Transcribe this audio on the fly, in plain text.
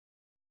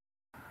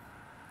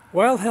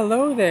Well,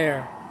 hello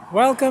there.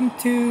 Welcome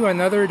to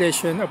another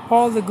edition of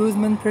Paul de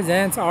Guzman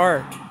Presents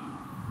Art.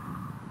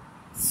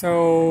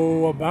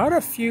 So, about a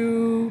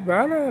few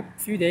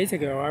days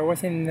ago, I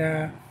was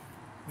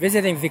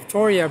visiting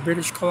Victoria,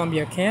 British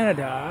Columbia,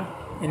 Canada,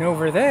 and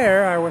over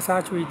there, I was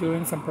actually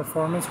doing some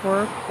performance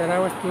work that I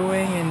was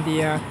doing in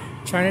the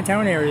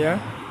Chinatown area,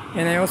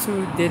 and I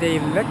also did a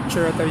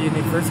lecture at the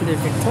University of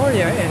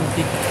Victoria. And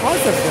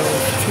because of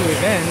those two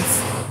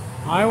events,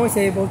 I was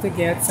able to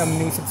get some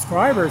new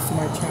subscribers to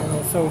my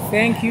channel, so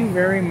thank you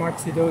very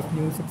much to those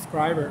new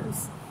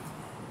subscribers.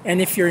 And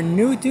if you're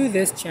new to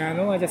this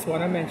channel, I just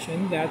want to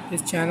mention that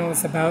this channel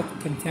is about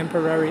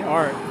contemporary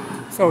art.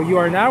 So you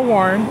are now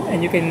warned,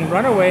 and you can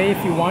run away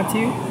if you want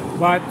to,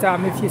 but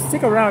if you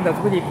stick around, that's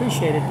really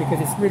appreciated because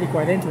it's really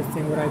quite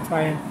interesting what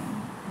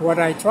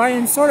I try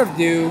and sort of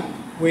do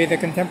with the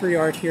contemporary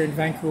art here in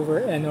Vancouver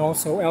and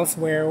also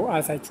elsewhere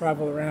as I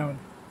travel around.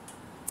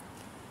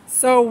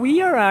 So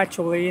we are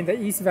actually in the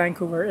East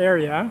Vancouver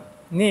area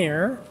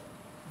near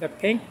the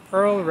Pink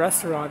Pearl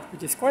restaurant,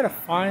 which is quite a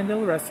fine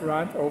little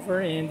restaurant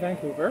over in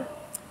Vancouver.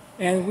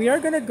 And we are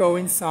going to go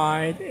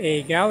inside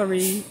a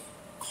gallery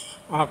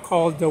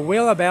called the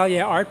Aballe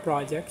Art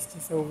Projects,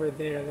 just over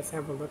there. Let's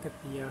have a look at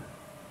the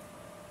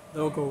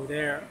logo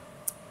there.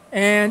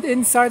 And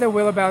inside the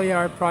Aballe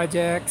Art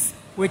Projects,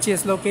 which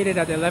is located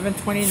at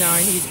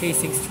 1129 East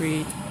Hastings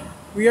Street,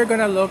 we are going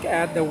to look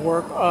at the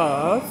work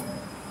of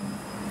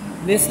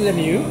Lyse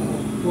Lemieux,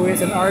 who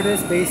is an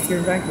artist based here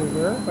in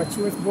Vancouver, but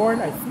she was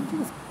born, I think she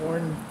was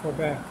born in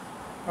Quebec,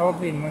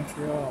 probably in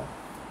Montreal.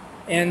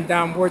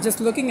 And we're just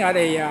looking at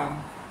a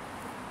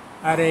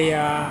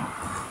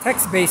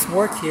text-based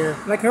work here.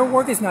 Like, her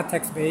work is not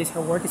text-based,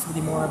 her work is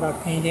really more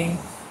about painting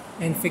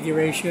and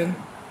figuration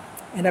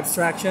and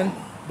abstraction.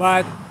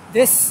 But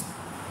this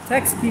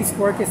text-piece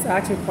work is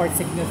actually quite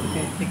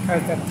significant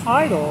because the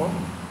title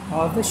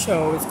of the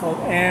show is called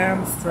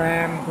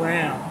Stram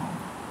Gram,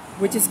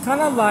 which is kind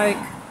of like,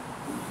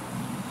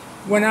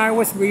 when I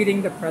was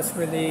reading the press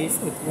release,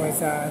 it was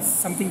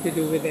something to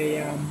do with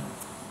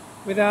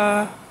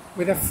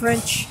a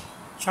French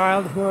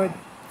childhood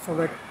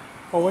sort of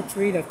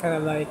poetry that kind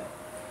of like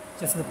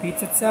just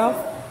repeats itself.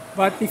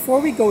 But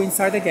before we go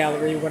inside the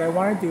gallery, what I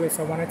want to do is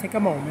I want to take a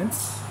moment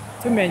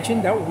to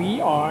mention that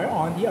we are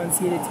on the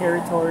unceded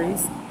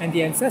territories and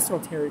the ancestral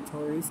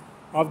territories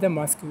of the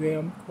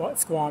Musqueam,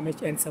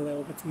 Squamish, and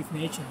Tsleil-Waututh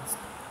Nations,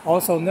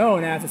 also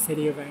known as the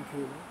City of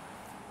Vancouver.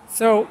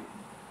 So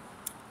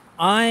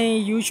I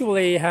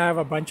usually have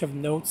a bunch of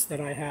notes that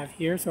I have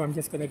here, so I'm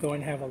just going to go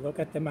and have a look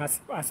at them as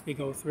we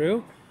go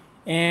through.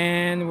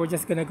 And we're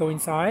just going to go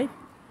inside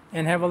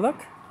and have a look.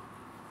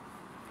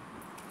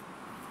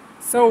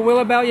 So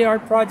Aballe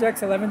Art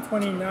Projects,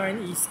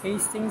 1129 East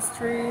Hastings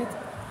Street,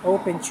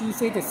 open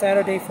Tuesday to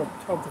Saturday from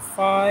 12 to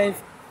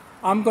 5.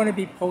 I'm going to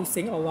be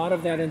posting a lot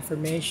of that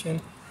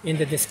information in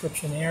the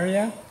description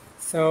area.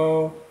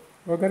 So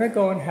we're going to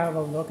go and have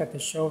a look at the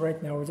show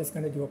right now. We're just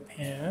going to do a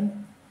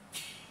pan.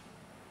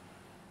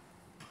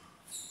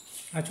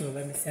 Actually,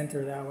 let me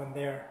center that one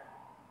there.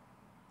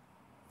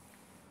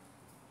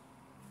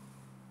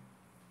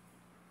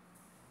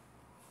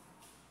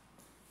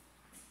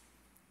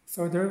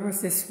 So there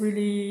was this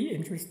really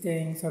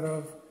interesting sort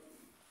of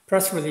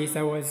press release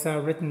that was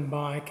written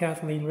by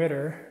Kathleen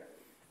Ritter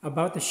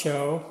about the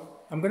show.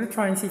 I'm going to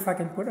try and see if I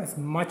can put as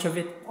much of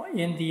it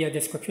in the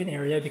description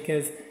area,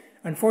 because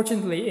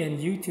unfortunately in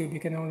YouTube you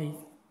can only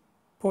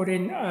put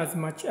in as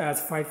much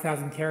as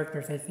 5,000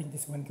 characters. I think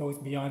this one goes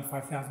beyond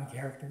 5,000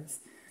 characters.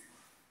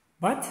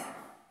 But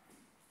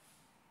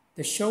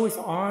the show is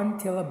on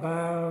till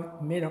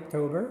about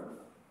mid-October.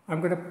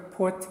 I'm going to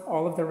put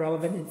all of the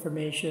relevant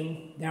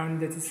information down in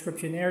the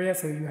description area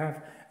so you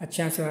have a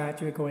chance to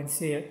actually go and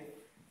see it.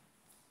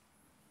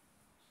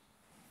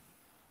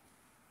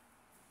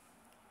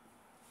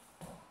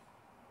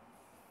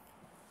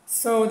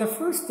 So the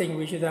first thing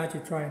we should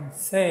actually try and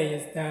say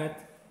is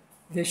that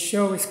this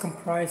show is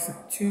comprised of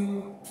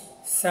two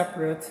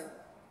separate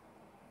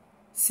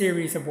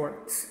series of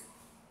works.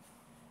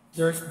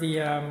 There's the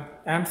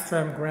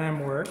Stram Gram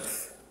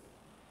works,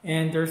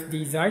 and there's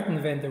the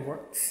Zeitenwende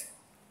works.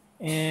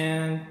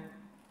 And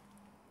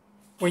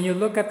when you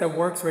look at the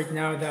works right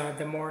now,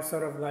 the more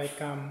sort of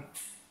like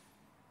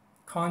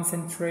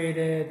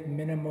concentrated,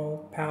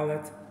 minimal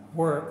palette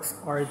works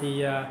are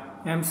the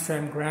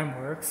Stram Gram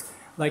works.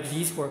 Like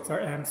these works are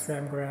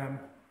Stram Gram.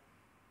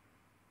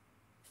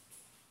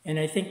 And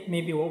I think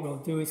maybe what we'll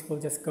do is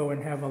we'll just go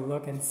and have a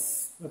look and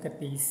look at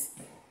these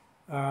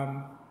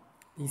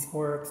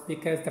works,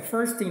 because the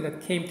first thing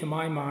that came to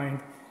my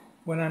mind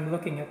when I'm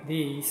looking at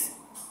these,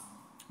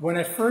 when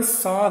I first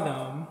saw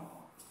them,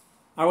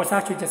 I was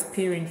actually just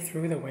peering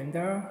through the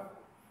window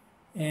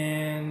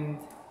and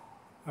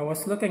I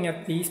was looking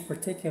at these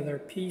particular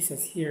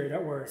pieces here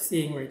that we're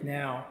seeing right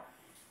now.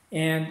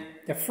 And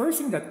the first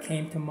thing that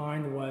came to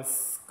mind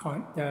was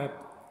the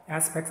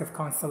aspects of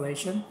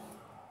constellation.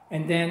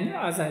 And then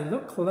as I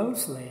look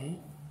closely,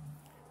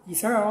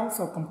 these are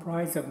also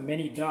comprised of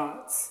many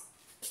dots.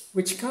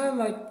 which kind of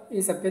like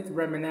is a bit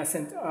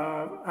reminiscent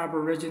of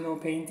Aboriginal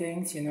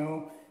paintings, you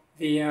know,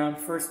 the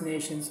First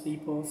Nations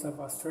peoples of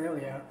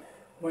Australia.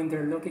 When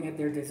they're looking at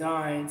their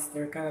designs,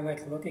 they're kind of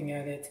like looking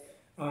at it,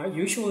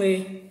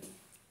 usually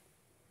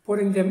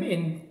putting them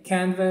in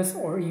canvas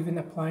or even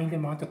applying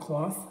them onto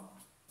cloth.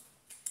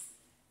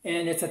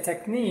 And it's a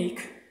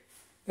technique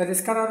that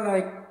is kind of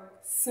like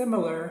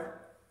similar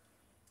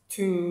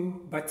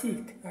to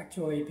batik,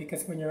 actually,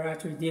 because when you're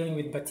actually dealing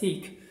with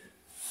batik,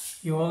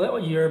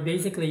 you're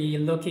basically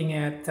looking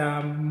at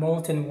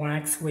molten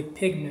wax with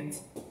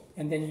pigment,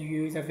 and then you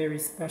use a very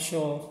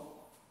special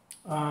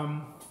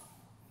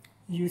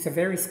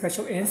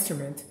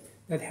instrument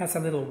that has a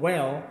little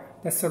well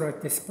that sort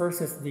of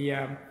disperses the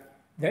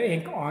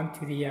ink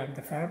onto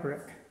the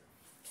fabric.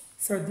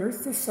 So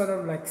there's this sort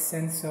of like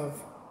sense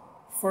of,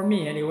 for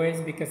me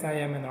anyways, because I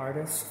am an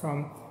artist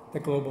from the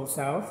global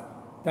south,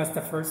 that's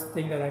the first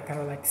thing that I kind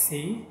of like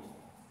see.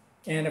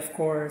 And of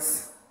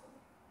course,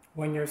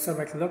 when you're sort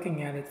of like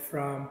looking at it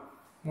from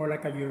more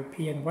like a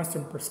European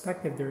Western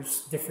perspective,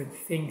 there's different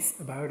things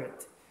about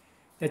it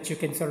that you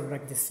can sort of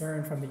like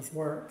discern from these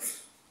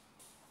works.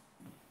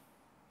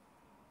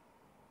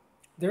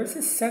 There's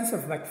a sense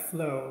of like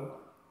flow,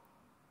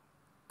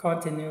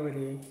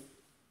 continuity,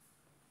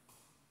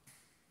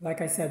 like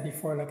I said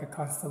before, like a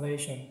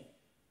constellation.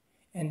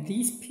 And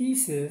these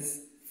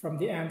pieces from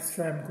the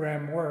Stram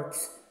Gram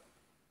works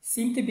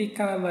seem to be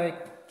kind of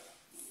like,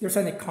 there's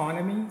an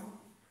economy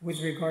with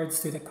regards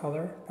to the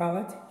color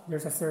palette.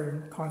 There's a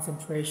certain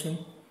concentration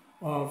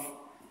of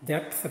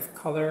depth of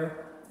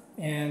color,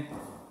 and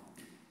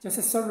just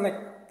a sort of like,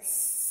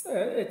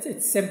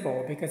 it's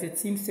simple because it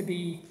seems to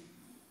be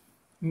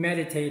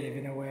meditative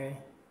in a way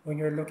when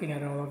you're looking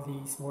at all of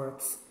these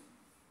works.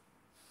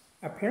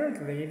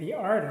 Apparently, the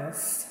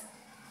artist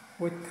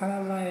would kind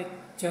of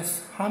like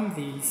just hum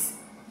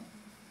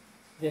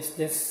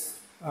this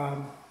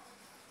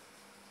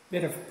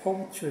bit of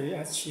poetry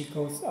as she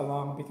goes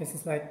along, because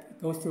it's like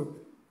it goes through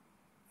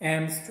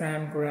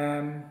Stram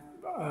Gram,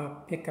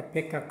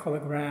 pika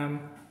colégram,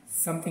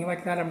 something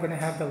like that. I'm going to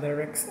have the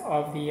lyrics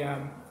of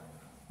the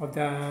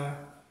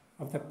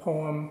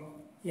poem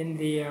in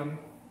the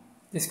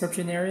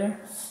description area.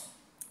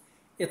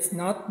 It's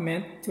not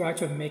meant to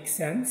actually make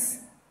sense.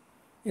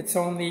 It's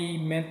only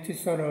meant to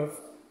sort of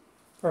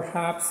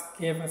perhaps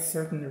give a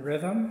certain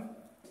rhythm,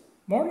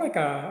 more like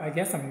I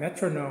guess a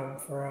metronome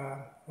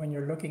for when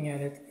you're looking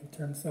at it in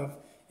terms of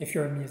if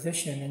you're a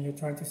musician and you're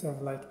trying to sort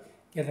of like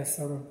get a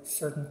sort of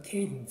certain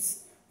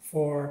cadence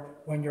for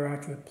when you're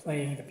actually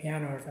playing the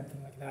piano or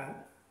something like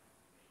that.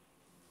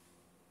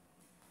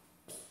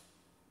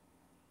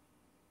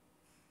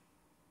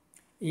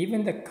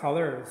 Even the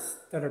colors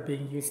that are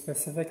being used,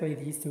 specifically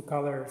these two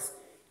colors,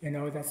 you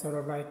know, that sort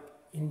of like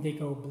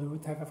indigo blue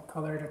type of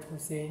color that we're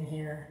seeing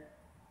here,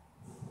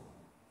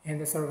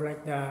 and the sort of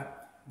like the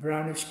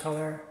brownish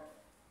color,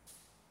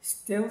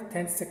 still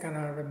tends to kind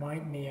of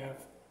remind me of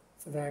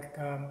so like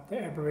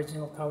the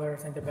Aboriginal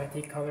colors and the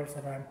batik colors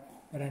that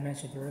I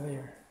mentioned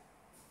earlier.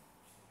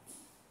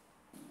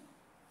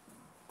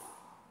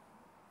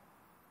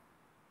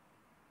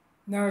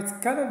 Now it's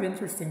kind of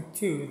interesting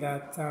too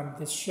that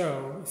this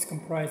show is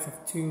comprised of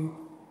two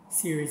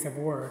series of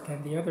work,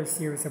 and the other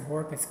series of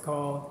work is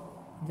called,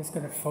 I'm just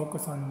going to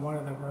focus on one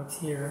of the works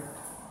here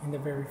in the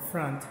very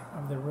front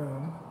of the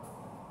room.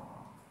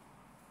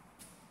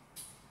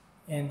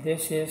 And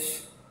this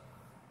is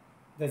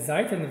the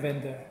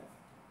Zeitenwende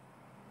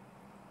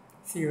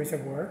series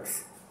of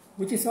works,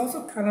 which is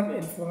also kind of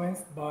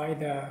influenced by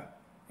the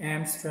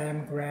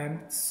Stram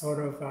Gram sort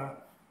of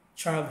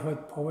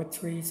childhood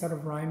poetry sort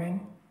of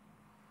rhyming.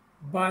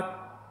 But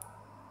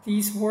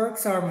these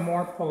works are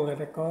more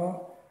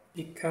political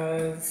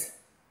because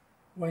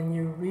when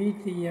you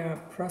read the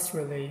press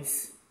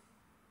release,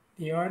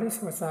 the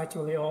artist was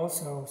actually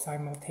also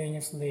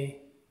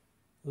simultaneously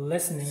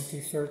listening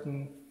to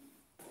certain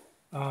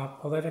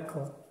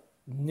political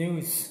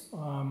news,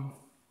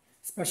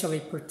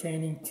 especially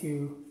pertaining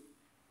to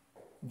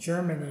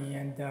Germany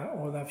and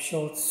Olaf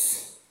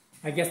Scholz.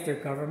 I guess their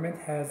government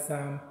has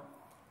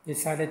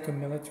decided to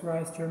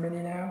militarize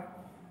Germany now.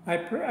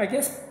 I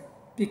guess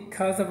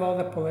because of all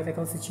the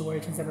political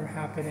situations that are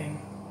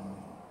happening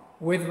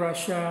with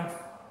Russia,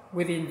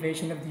 with the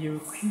invasion of the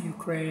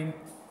Ukraine,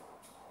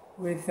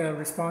 with the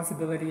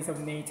responsibilities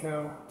of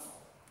NATO,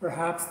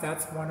 perhaps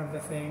that's one of the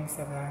things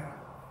that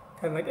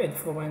kind of like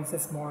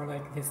influences more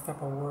like this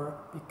type of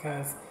work,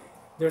 because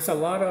there's a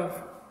lot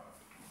of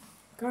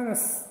kind of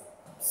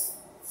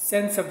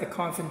sense of the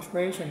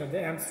concentration of the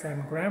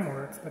Stram Gram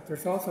works, but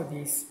there's also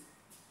these,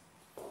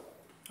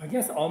 I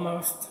guess,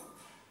 almost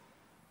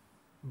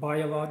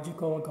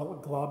biological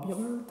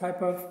globular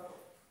type of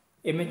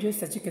images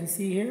that you can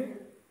see here.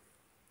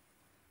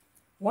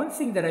 One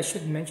thing that I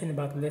should mention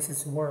about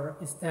Lyse's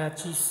work is that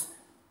she's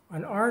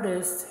an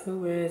artist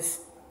who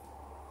is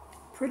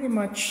pretty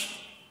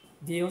much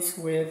deals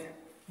with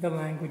the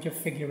language of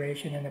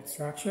figuration and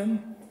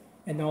abstraction,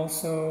 and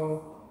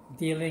also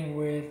dealing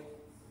with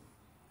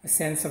a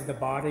sense of the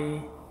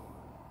body,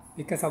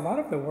 because a lot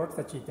of the work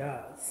that she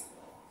does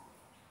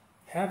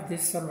have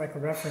this sort of like a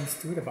reference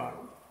to the body.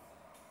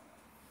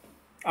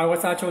 I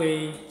was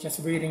actually just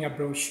reading a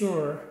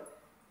brochure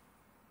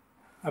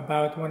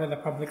about one of the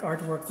public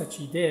artworks that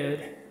she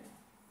did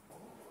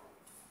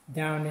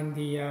down in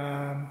the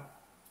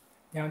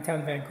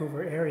downtown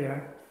Vancouver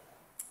area,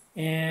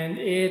 and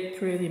it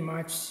pretty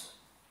much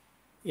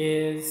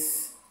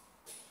is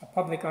a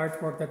public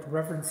artwork that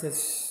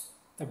references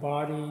the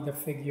body, the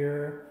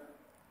figure,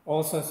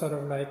 also sort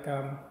of like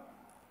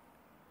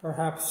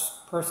perhaps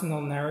personal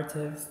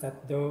narratives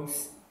that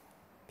those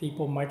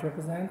people might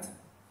represent,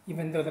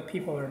 even though the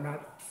people are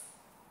not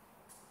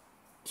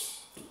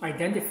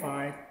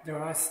identified.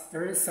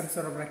 There is some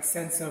sort of like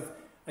sense of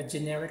a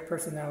generic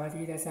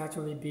personality that's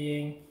actually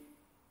being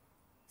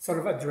sort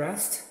of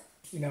addressed,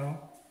 you know.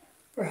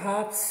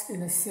 Perhaps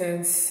in a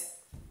sense,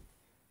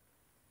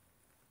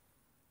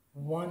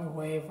 one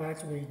way of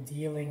actually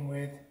dealing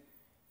with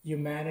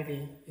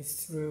humanity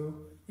is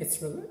through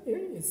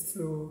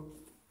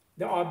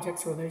the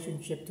object's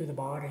relationship to the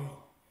body.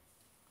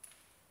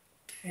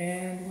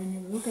 And when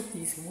you look at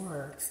these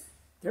works,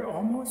 they're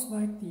almost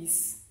like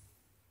these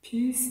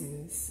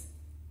pieces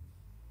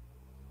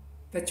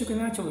that you can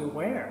actually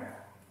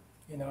wear,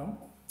 you know.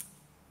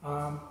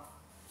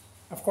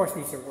 Of course,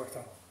 these are works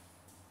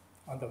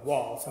on the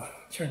wall, so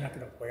you're not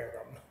going to wear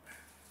them.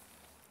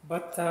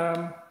 But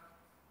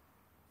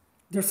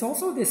there's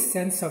also this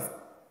sense of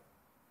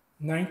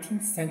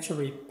 19th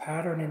century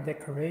pattern and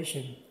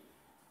decoration,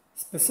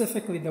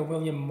 specifically the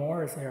William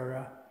Morris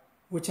era,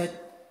 which I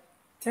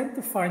tend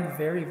to find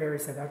very, very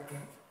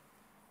seductive.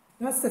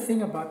 That's the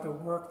thing about the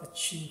work that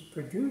she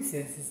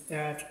produces, is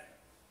that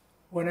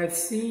when I've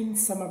seen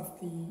some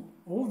of the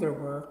older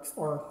works,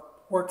 or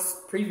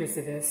works previous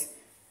to this,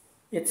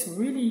 it's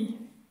really,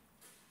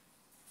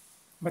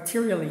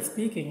 materially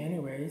speaking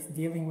anyways,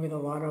 dealing with a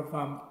lot of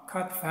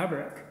cut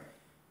fabric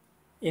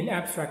in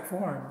abstract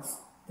forms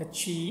that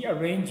she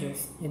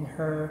arranges in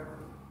her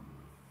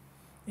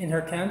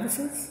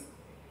canvases.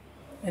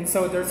 And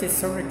so there's this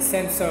sort of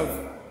sense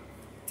of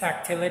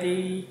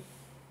tactility,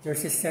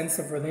 there's this sense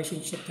of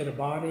relationship to the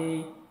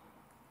body,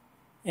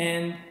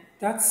 and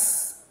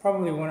that's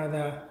probably one of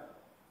the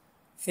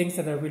things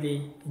that I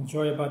really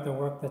enjoy about the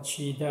work that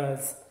she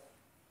does.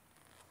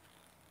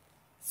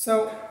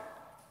 So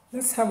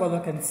let's have a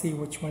look and see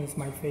which one is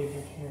my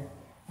favorite here.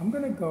 I'm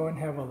going to go and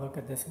have a look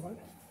at this one.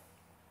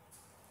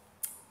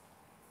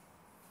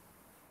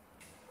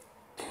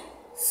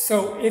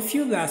 So if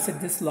you lasted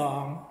this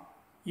long,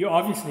 you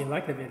obviously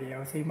like the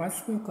video, so you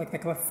must click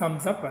the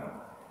thumbs up button.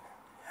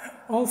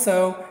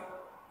 Also,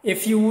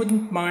 if you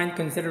wouldn't mind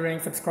considering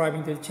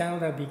subscribing to the channel,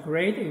 that would be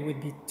great. It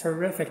would be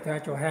terrific to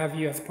actually have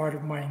you as part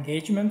of my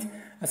engagement,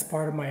 as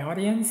part of my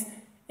audience.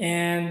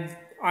 And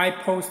I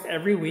post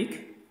every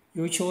week,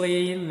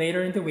 usually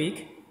later in the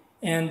week.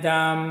 And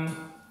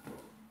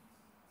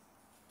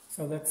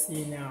so let's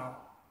see now.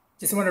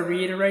 Just want to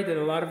reiterate that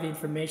a lot of the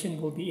information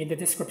will be in the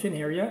description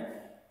area,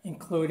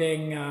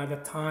 including the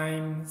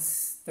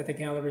times that the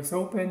gallery is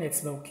open,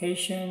 its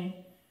location,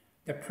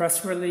 the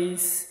press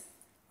release,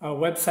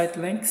 website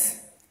links.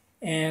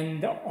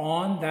 And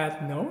on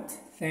that note,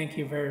 thank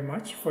you very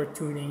much for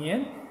tuning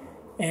in,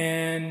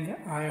 and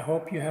I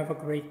hope you have a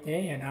great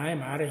day, and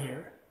I'm out of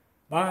here.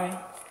 Bye.